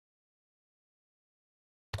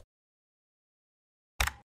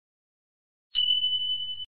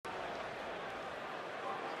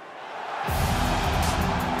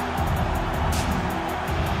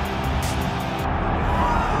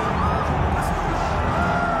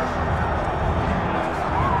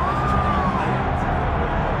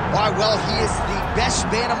Well, he is the best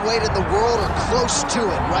bantamweight in the world, or close to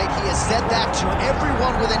it, right? He has said that to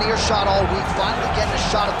everyone within earshot all week, finally getting a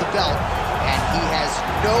shot at the belt, and he has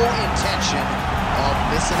no intention of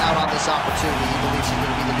missing out on this opportunity. He believes he's going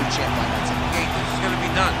to be the new champ by next week. Hey, this is going to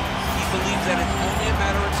be done. He believes that it's only a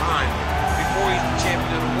matter of time before he's the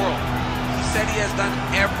champion of the world. He said he has done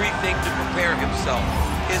everything to prepare himself.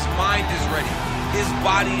 His mind is ready. His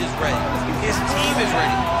body is ready. His team is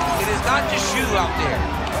ready. It is not just you out there.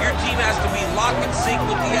 Your team has to be locked in sync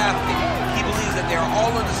with the athlete. He believes that they're all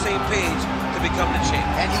on the same page to become the champ.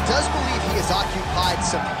 And he does believe he has occupied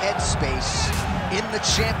some headspace in the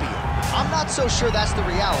champion. I'm not so sure that's the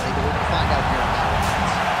reality, but we're going to find out here in a minute.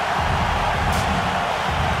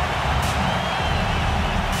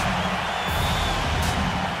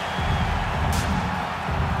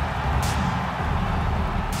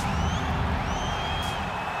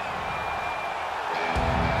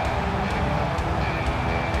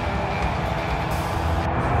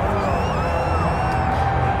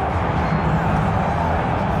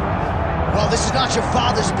 This is not your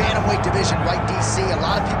father's bantamweight division, right, DC? A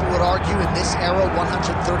lot of people would argue in this era,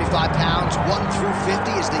 135 pounds, 1 through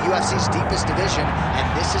 50 is the UFC's deepest division, and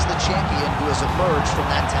this is the champion who has emerged from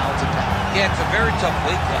that talented pack. Yeah, it's a very tough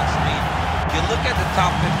weight class. I mean, you look at the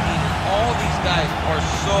top 15, and all these guys are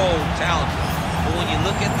so talented. But when you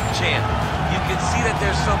look at the champ, you can see that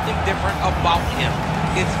there's something different about him.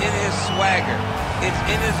 It's in his swagger. It's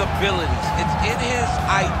in his abilities. It's in his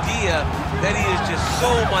idea that he is just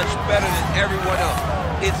so much better than everyone else.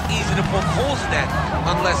 It's easy to poke holes in that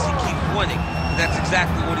unless he keeps winning. And that's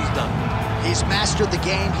exactly what he's done. He's mastered the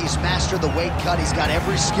game. He's mastered the weight cut. He's got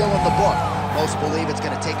every skill in the book. Most believe it's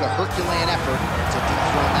going to take a Herculean effort to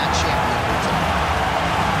dethrone that champion tonight.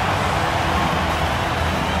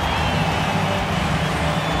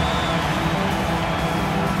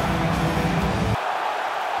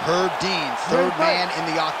 Herb Dean, third man in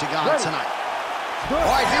the octagon tonight. All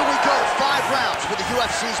right, here we go. 5 rounds for the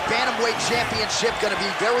UFC's Bantamweight Championship. Going to be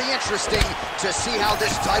very interesting to see how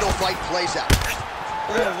this title fight plays out.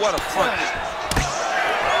 Oh, what a punch.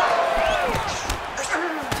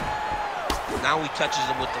 Now he touches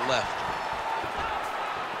him with the left.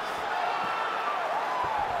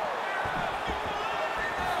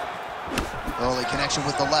 Early connection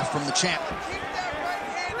with the left from the champ.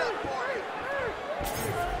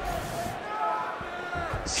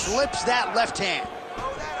 Slips that left hand.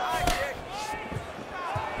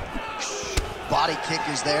 Body kick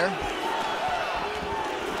is there.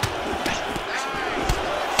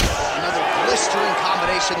 Another blistering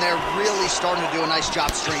combination there, really starting to do a nice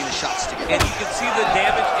job stringing the shots together. And you can see the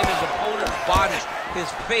damage in his opponent's body, his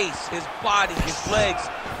face, his body, his legs.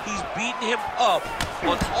 He's beating him up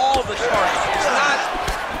on all the targets. It's not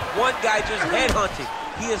one guy just headhunting.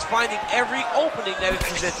 He is finding every opening that is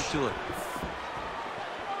presented to him.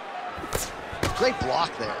 Great block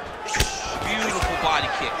there. Beautiful body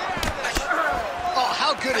kick. Oh,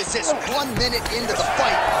 how good is this? 1 minute into the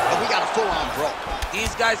fight, and we got a full-on brawl.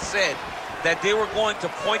 These guys said that they were going to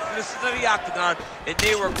point this into the octagon and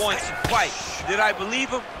they were going to fight. Did I believe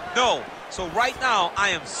them? No. So right now, I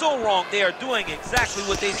am so wrong. They are doing exactly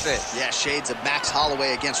what they said. Yeah, shades of Max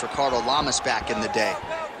Holloway against Ricardo Lamas back in the day.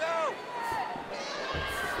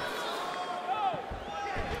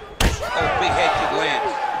 Oh, big head kick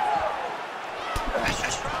lands.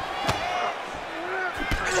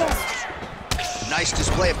 Nice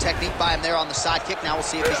display of technique by him there on the side kick. Now we'll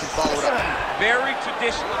see if he can follow it up. Very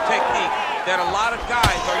traditional technique that a lot of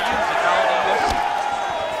guys are using now in the UFC.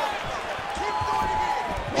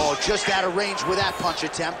 Oh, just out of range with that punch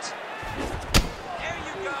attempt. There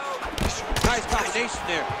you go. Nice combination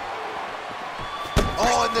there.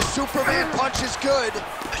 Oh, and the Superman punch is good.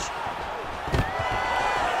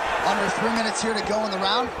 Under 3 minutes here to go in the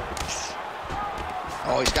round.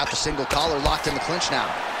 Oh, he's got the single collar locked in the clinch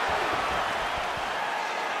now.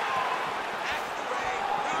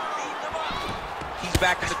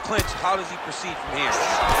 Back in the clinch. How does he proceed from here?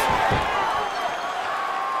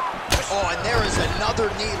 Oh, and there is another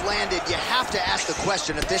knee landed. You have to ask the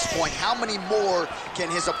question at this point, how many more can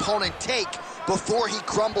his opponent take before he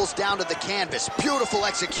crumbles down to the canvas? Beautiful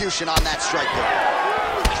execution on that strike there.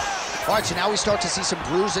 All right, so now we start to see some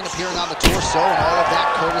bruising appearing on the torso, and all of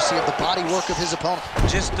that courtesy of the body work of his opponent.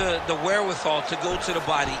 Just the wherewithal to go to the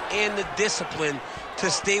body and the discipline to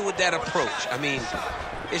stay with that approach. I mean,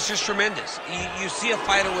 it's just tremendous. You see a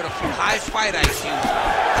fighter with a high fight IQ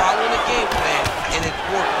following a game plan, and it's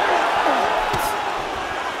working.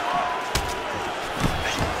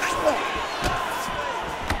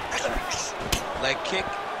 Leg kick.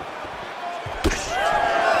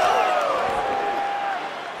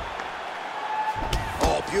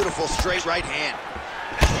 Beautiful straight right hand.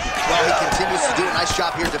 Well, he continues to do a nice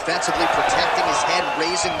job here defensively, protecting his head,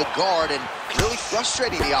 raising the guard, and really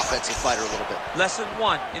frustrating the offensive fighter a little bit. Lesson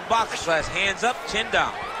 1 in boxing class, hands up, chin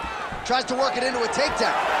down. Tries to work it into a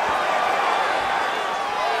takedown.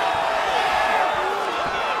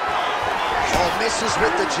 Oh, misses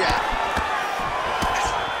with the jab.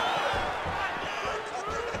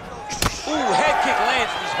 Ooh, head kick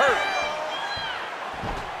lands, he's hurt.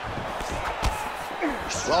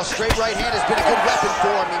 Well, straight right hand has been a good weapon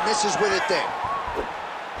for him. He misses with it there.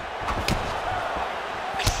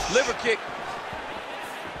 Liver kick.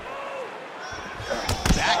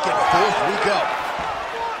 Back and forth we go.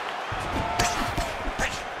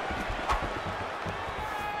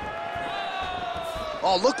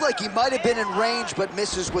 Oh, looked like he might have been in range, but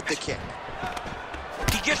misses with the kick.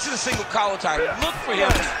 He gets to the single collar tie. Look for him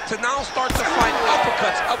to now start to find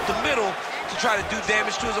uppercuts up the middle to try to do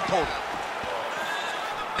damage to his opponent.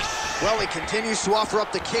 Well, he continues to offer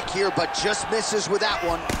up the kick here, but just misses with that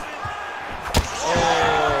one.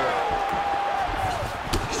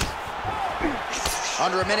 Oh.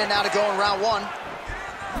 Under a minute now to go in round 1.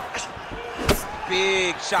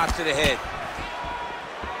 Big shot to the head.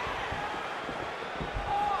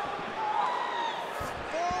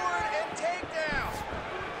 Forward and takedown.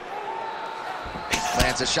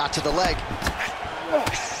 Lands a shot to the leg.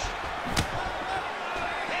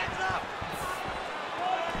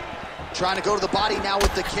 Trying to go to the body now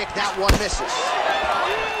with the kick. That one misses.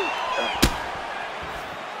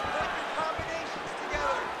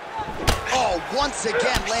 Oh, once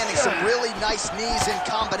again landing some really nice knees in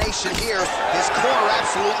combination here. His corner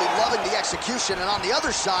absolutely loving the execution. And on the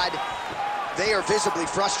other side, they are visibly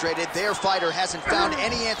frustrated. Their fighter hasn't found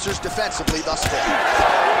any answers defensively thus far.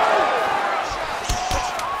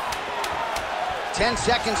 10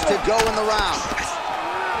 seconds to go in the round.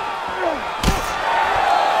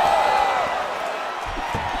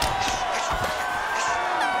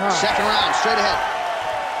 Second round, straight ahead.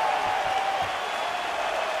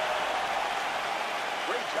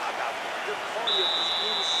 Great job out there. Your cardio is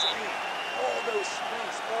insane. All those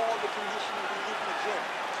sprints, all the conditioning we did in the gym,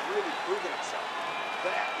 it's really proven itself.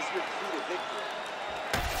 That is your key to victory.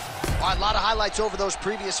 All right, a lot of highlights over those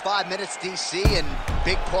previous 5 minutes, DC, and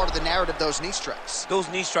big part of the narrative, those knee strikes. Those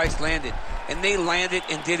knee strikes landed, and they landed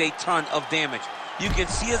and did a ton of damage. You can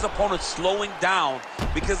see his opponent slowing down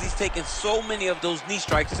because he's taken so many of those knee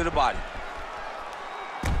strikes to the body.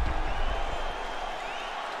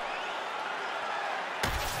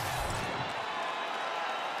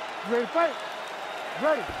 Ready to fight?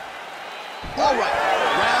 Ready. All right,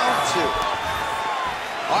 round 2.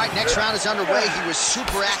 All right, next round is underway. He was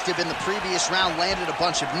super active in the previous round, landed a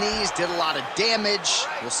bunch of knees, did a lot of damage.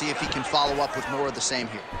 We'll see if he can follow up with more of the same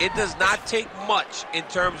here. It does not take much in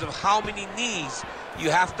terms of how many knees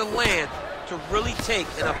you have to land to really take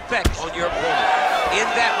an effect on your opponent. In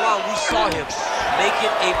that round, we saw him make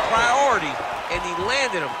it a priority, and he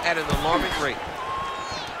landed them at an alarming rate.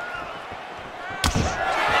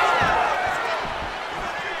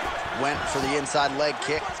 Went for the inside leg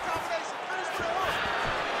kick.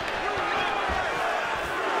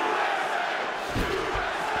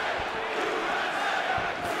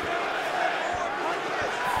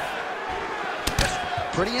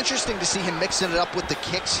 Pretty interesting to see him mixing it up with the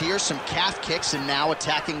kicks here, some calf kicks, and now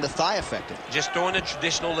attacking the thigh effectively. Just throwing a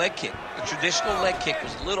traditional leg kick. The traditional leg kick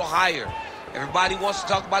was a little higher. Everybody wants to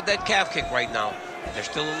talk about that calf kick right now. There's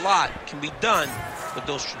still a lot can be done with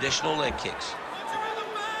those traditional leg kicks.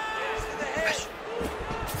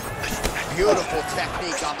 Beautiful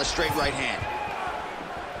technique on the straight right hand.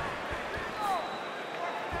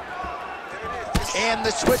 And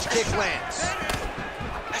the switch kick lands.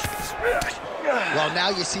 Well, now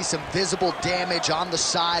you see some visible damage on the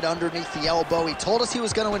side underneath the elbow. He told us he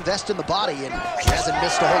was going to invest in the body, and he hasn't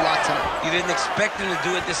missed a whole lot tonight. You didn't expect him to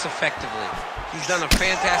do it this effectively. He's done a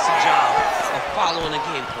fantastic job of following a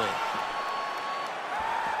game plan.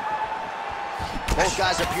 Both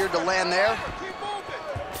guys appeared to land there.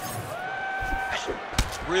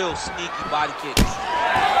 Real sneaky body kick.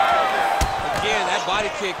 Again, that body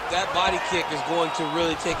kick is going to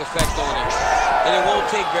really take effect on him. And it won't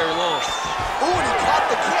take very long. Ooh, and he caught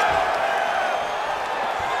the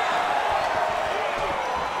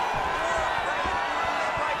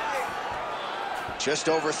kick. Just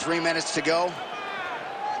over 3 minutes to go.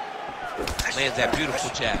 Lands that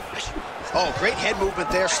beautiful jab. Oh, great head movement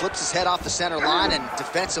there. Slips his head off the center line, and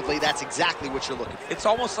defensively, that's exactly what you're looking for. It's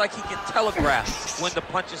almost like he can telegraph when the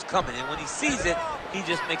punch is coming. And when he sees it, he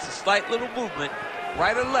just makes a slight little movement,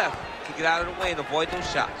 right or left, to get out of the way and avoid those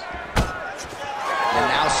shots. And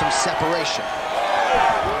now some separation.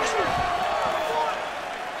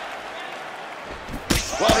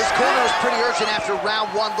 Well, his corner was pretty urgent after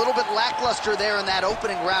round one. A little bit lackluster there in that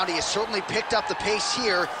opening round. He has certainly picked up the pace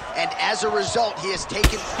here, and as a result, he has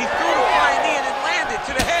taken... He threw the flying knee and it landed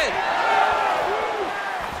to the head.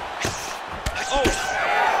 Oh.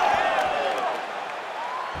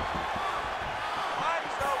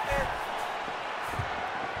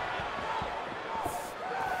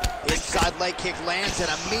 Inside leg kick lands, and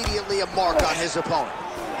immediately a mark on his opponent.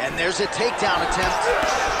 And there's a takedown attempt.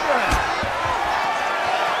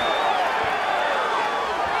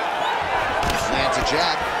 Lands a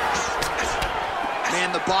jab.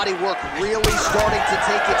 Man, the body work really starting to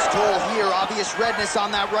take its toll here. Obvious redness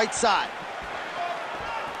on that right side.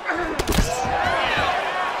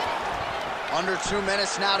 Under 2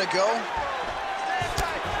 minutes now to go.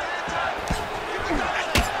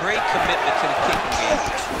 Great commitment to the kicking game.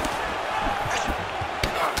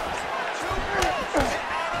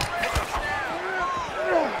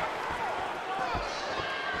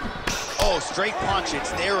 Oh, straight punch,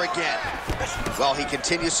 it's there again. Well, he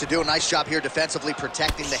continues to do a nice job here defensively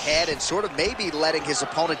protecting the head and sort of maybe letting his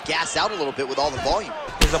opponent gas out a little bit with all the volume.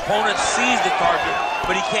 His opponent sees the target,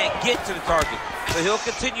 but he can't get to the target. So he'll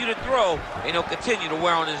continue to throw, and he'll continue to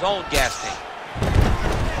wear on his own gas tank.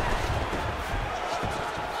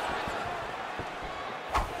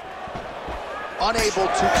 Unable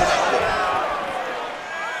to connect with it.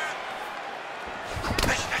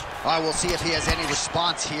 All right, we'll see if he has any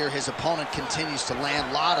response here. His opponent continues to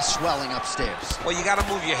land. A lot of swelling upstairs. Well, you got to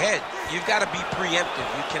move your head. You've got to be preemptive.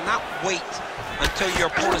 You cannot wait until your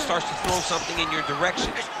opponent starts to throw something in your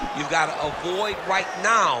direction. You've got to avoid right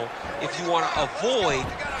now if you want to avoid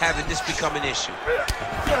having this become an issue.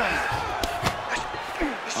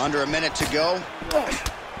 Under a minute to go.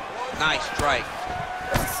 Nice strike.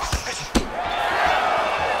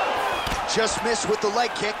 Just missed with the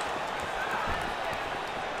leg kick.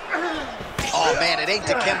 Oh, man, it ain't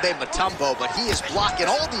Dikembe Mutombo, but he is blocking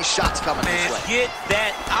all these shots coming his way. Get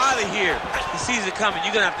that out of here. He sees it coming.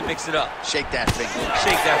 You're going to have to mix it up. Shake that finger.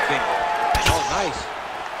 Shake that finger. Oh, nice.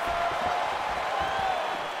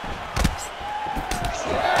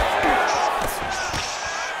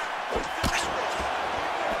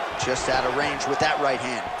 Just out of range with that right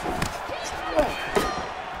hand.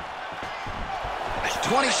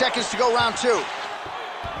 20 seconds to go, round two.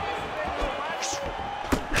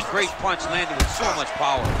 Great punch landed with so much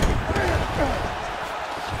power.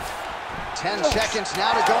 10 seconds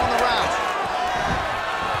now to go in the round.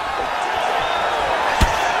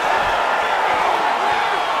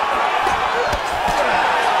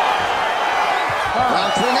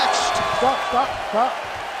 Round three next. Stop.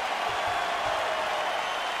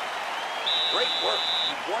 Great work.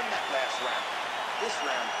 You won that last round. This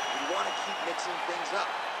round, you want to keep mixing things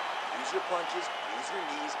up. Use your punches, use your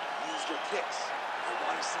knees, use your kicks. I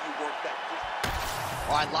want to see you work that.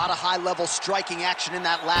 All right, a lot of high-level striking action in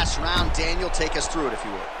that last round. Daniel, take us through it, if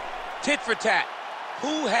you would. Tit for tat.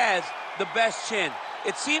 Who has the best chin?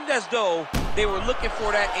 It seemed as though they were looking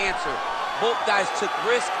for that answer. Both guys took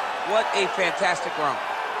risk. What a fantastic round.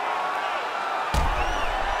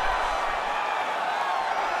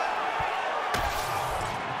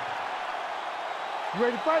 You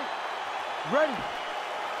ready to fight? Ready.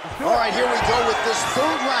 All right, here we go with this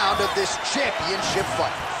third round of this championship fight.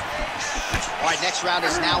 All right, next round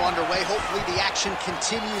is now underway. Hopefully the action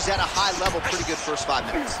continues at a high level. Pretty good first 5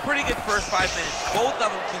 minutes. Pretty good first 5 minutes. Both of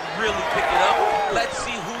them can really pick it up. Let's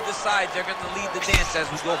see who decides they're going to lead the dance as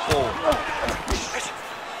we go forward.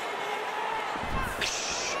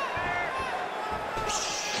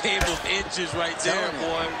 Game of inches right there,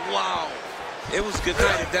 boy. Wow. It was good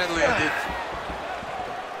night if that landed.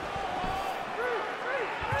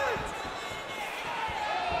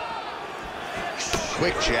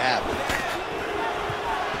 Quick jab.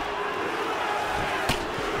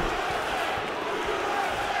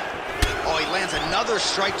 Oh, he lands another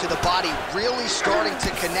strike to the body, really starting to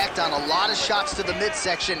connect on a lot of shots to the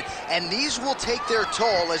midsection, and these will take their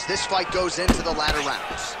toll as this fight goes into the latter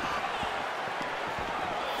rounds.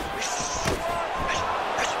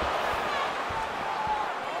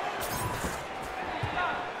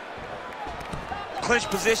 Clinch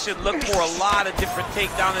position, look for a lot of different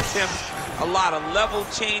takedown attempts, a lot of level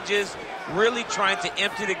changes, really trying to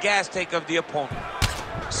empty the gas tank of the opponent.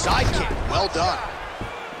 Side kick, well done.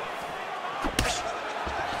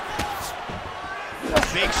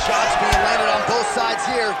 Big shots being landed on both sides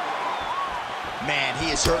here. Man,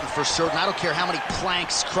 he is hurting for certain. I don't care how many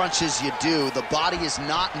planks, crunches you do. The body is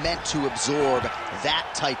not meant to absorb that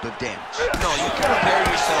type of damage. No, you can prepare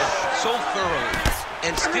yourself so thoroughly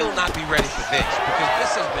and still not be ready for this, because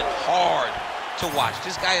this has been hard to watch.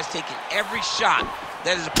 This guy has taken every shot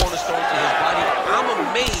that his opponent's throwing to his body. I'm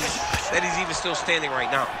amazed that he's even still standing right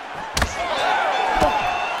now.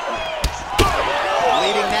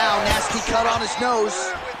 Bleeding now, nasty cut on his nose.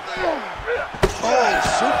 Oh,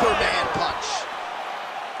 Superman punch.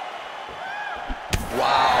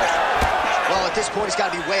 Wow. Well, at this point, he's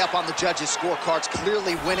got to be way up on the judges' scorecards,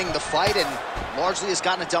 clearly winning the fight, and largely has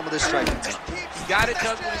gotten it done with his striking. He got it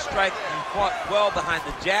done with his strike. He fought well behind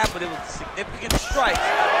the jab, but it was a significant strike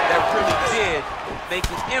that really did make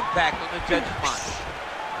an impact on the judges' mind.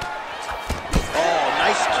 Oh,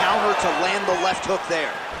 nice counter to land the left hook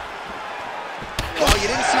there. Well, you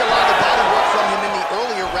didn't see a lot of the body work from him in the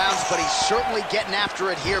earlier rounds, but he's certainly getting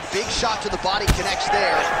after it here. Big shot to the body connects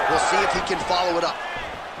there. We'll see if he can follow it up.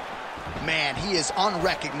 Man, he is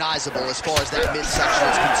unrecognizable as far as that midsection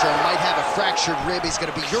is concerned. Might have a fractured rib. He's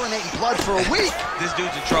going to be urinating blood for a week. This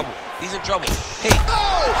dude's in trouble. He's in trouble. Hey.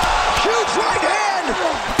 Oh! Huge right hand!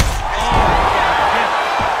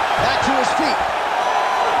 Back to his feet.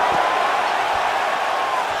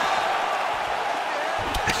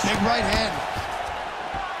 Big right hand.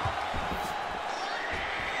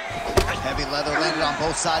 Heavy leather landed on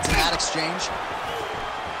both sides in that exchange.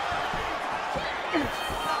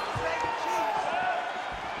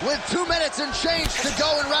 With 2 minutes and change to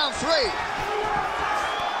go in round 3.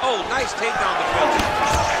 Oh, nice takedown defense.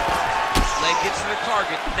 Leg gets to the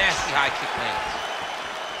target. Nasty high kick lands.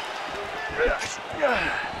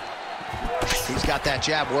 He's got that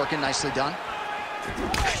jab working. Nicely done.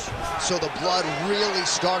 So the blood really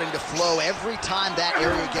starting to flow. Every time that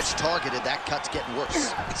area gets targeted, that cut's getting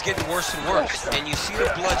worse. It's getting worse and worse. And you see the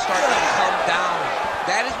blood starting to come down.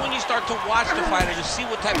 That is when you start to watch the fighter to see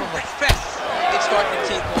what type of effect it's starting to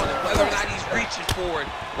take on him. Whether or not he's reaching for it,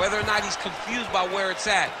 whether or not he's confused by where it's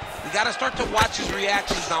at. We got to start to watch his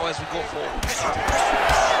reactions now as we go forward.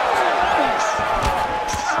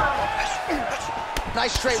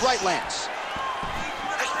 Nice straight right lands.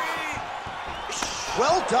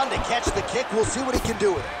 Well done to catch the kick. We'll see what he can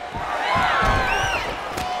do with it.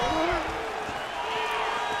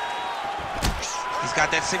 He's got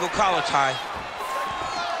that single collar tie.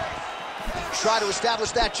 Try to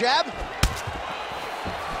establish that jab.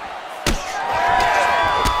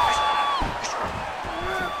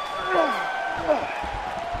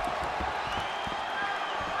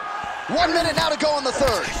 One minute now to go in the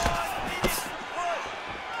third.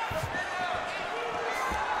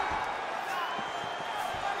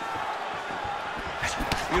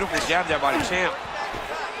 Beautiful jab there by the champ.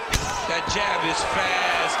 That jab is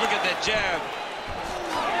fast. Look at that jab.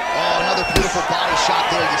 Oh, another beautiful body shot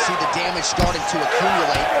there. You see the damage starting to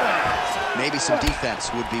accumulate. Maybe some defense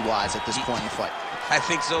would be wise at this point in the fight. I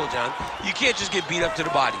think so, John. You can't just get beat up to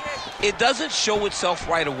the body. It doesn't show itself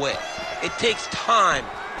right away. It takes time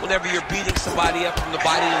whenever you're beating somebody up from the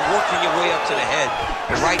body and working your way up to the head.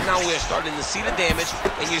 And right now we're starting to see the damage,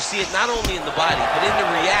 and you see it not only in the body, but in the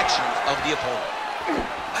reactions of the opponent.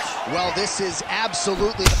 Well, this is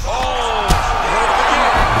absolutely... Oh,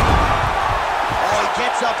 he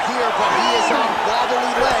gets up here, but he is on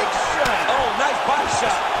wobbly legs. Oh, nice body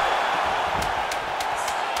shot.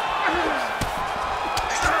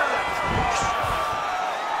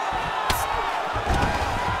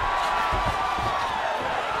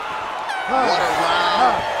 What a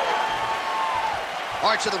round. All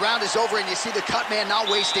right, so the round is over, and you see the cut man not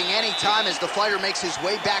wasting any time as the fighter makes his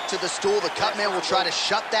way back to the stool. The cut man will try to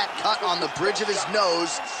shut that cut on the bridge of his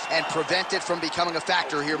nose and prevent it from becoming a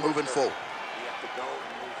factor here moving forward.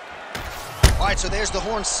 All right, so there's the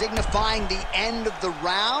horn signifying the end of the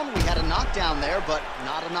round. We had a knockdown there, but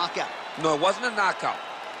not a knockout. No, it wasn't a knockout,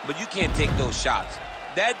 but you can't take those shots.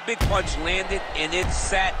 That big punch landed, and it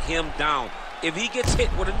sat him down. If he gets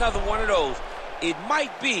hit with another one of those, it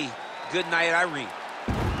might be good night, Irene.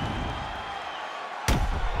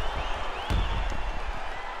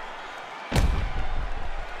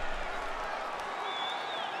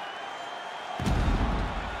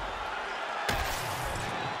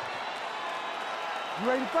 You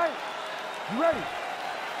ready to fight? You ready?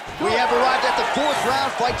 We have arrived at the fourth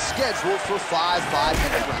round, fight scheduled for 5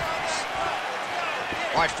 5-minute rounds.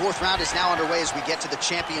 All right, fourth round is now underway as we get to the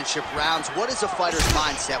championship rounds. What is a fighter's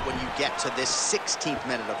mindset when you get to this 16th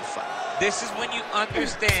minute of the fight? This is when you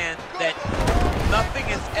understand that nothing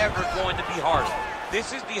is ever going to be harder.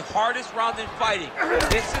 This is the hardest round in fighting.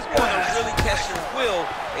 This is going to really test your will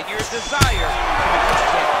and your desire to become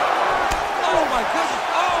champion. Oh my goodness,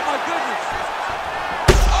 oh my goodness.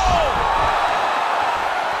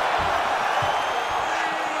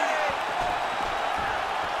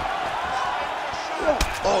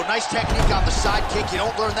 Oh, nice technique on the side kick. You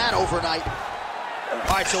don't learn that overnight.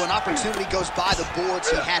 All right, so an opportunity goes by the boards.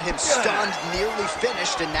 He had him stunned, nearly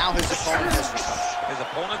finished, and now his opponent has recovered. His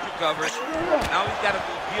opponent recovered. Now he's got to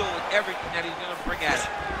go deal with everything that he's going to bring at him.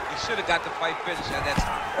 He should have got the fight finished at that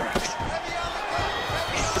time.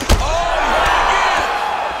 Oh, again!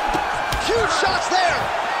 Huge shots there.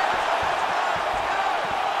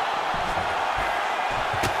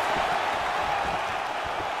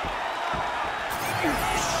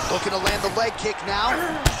 Looking to land the leg kick now.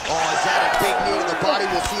 Oh, is that a big knee to the body?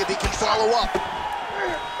 We'll see if he can follow up.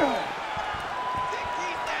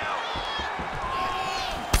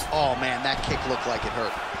 Oh, man, that kick looked like it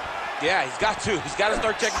hurt. Yeah, he's got to. He's got to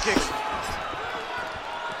start checking kicks.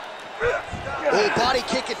 Oh, body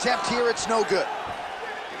kick attempt here. It's no good.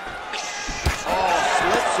 Oh,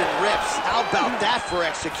 slips and rips. How about that for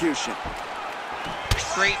execution?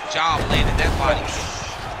 Great job landing that body kick.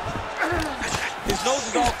 His nose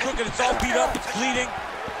is all crooked, it's all beat up, it's bleeding.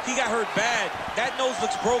 He got hurt bad. That nose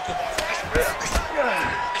looks broken.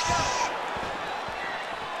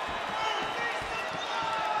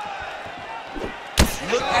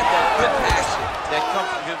 Look at the good action that comes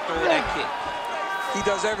from him throwing that kick. He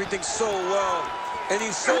does everything so well, and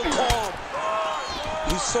he's so calm.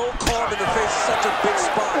 He's so calm in the face of such a big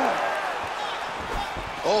spot.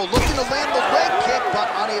 Oh, looking to land the leg kick, but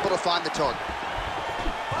unable to find the target.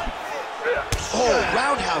 Oh,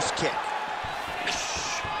 roundhouse kick.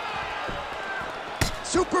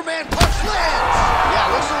 Superman punch lands. Yeah,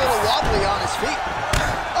 looks a little wobbly on his feet.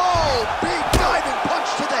 Oh, big diving punch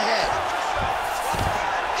to the head.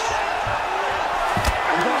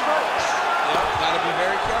 Yep, gotta be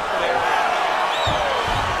very careful there.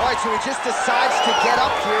 All right, so he just decides to get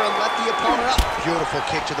up here and let the opponent up. Beautiful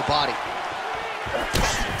kick to the body.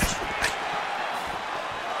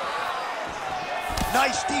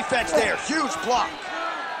 Nice defense there, huge block.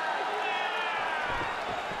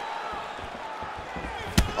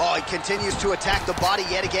 Oh, he continues to attack the body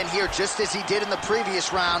yet again here, just as he did in the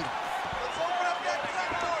previous round.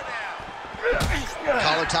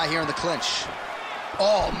 Collar tie here in the clinch.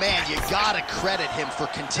 Oh, man, you gotta credit him for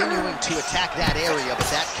continuing to attack that area, but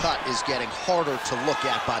that cut is getting harder to look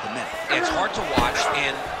at by the minute. It's hard to watch,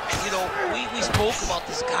 and, you know, we spoke about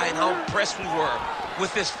this guy and how impressed we were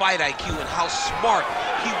with his fight IQ and how smart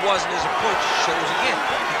he was in his approach. Shows again,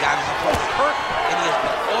 he got his opponent hurt, and he has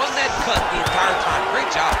been on that cut the entire time. Great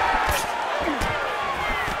job.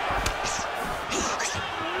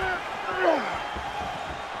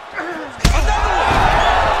 Another one!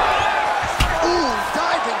 Ooh,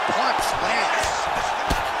 diving punch lands.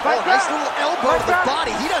 Oh, nice little elbow to the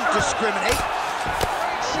body. He doesn't discriminate.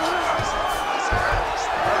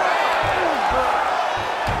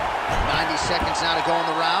 Seconds now to go in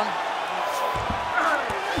the round.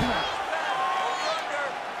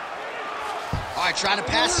 All right, trying to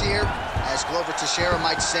pass here. As Glover Teixeira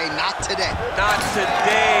might say, not today. Not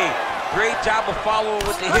today. Great job of following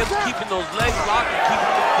with the hips, keeping those legs locked and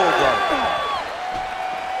keeping them full guard.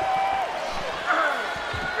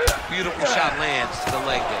 Beautiful shot lands to the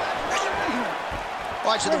leg there. All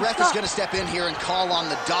right, so the ref is going to step in here and call on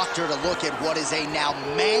the doctor to look at what is a now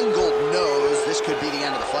mangled nose. This could be the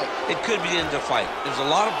end of the fight. It could be the end of the fight. There's a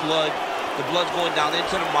lot of blood. The blood's going down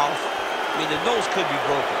into the mouth. I mean, the nose could be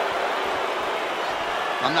broken.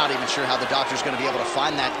 I'm not even sure how the doctor's going to be able to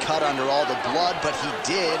find that cut under all the blood, but he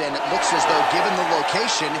did, and it looks as though, given the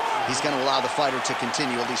location, he's going to allow the fighter to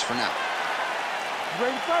continue, at least for now.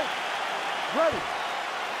 Ready to fight? Ready.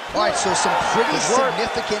 All right, so some pretty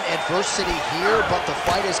significant adversity here, but the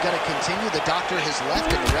fight is going to continue. The doctor has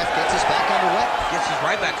left, and the ref gets us back underway. Gets us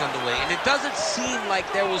right back underway, and it doesn't seem like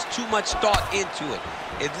there was too much thought into it.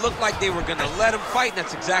 It looked like they were going to let him fight, and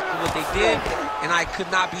that's exactly what they did, and I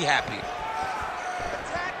could not be happier.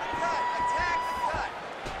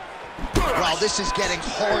 Well, this is getting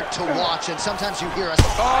hard to watch, and sometimes you hear us.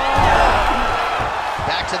 Oh!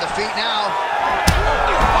 Back to the feet now.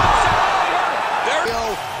 There we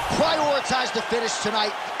go. Prioritize the finish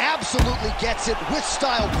tonight. Absolutely gets it with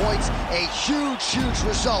style points. A huge, huge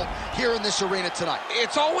result here in this arena tonight.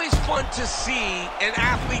 It's always fun to see an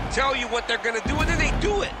athlete tell you what they're going to do, and then they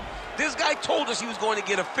do it. This guy told us he was going to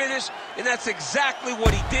get a finish, and that's exactly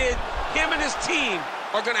what he did. Him and his team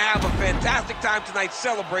are going to have a fantastic time tonight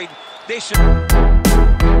celebrating. They should...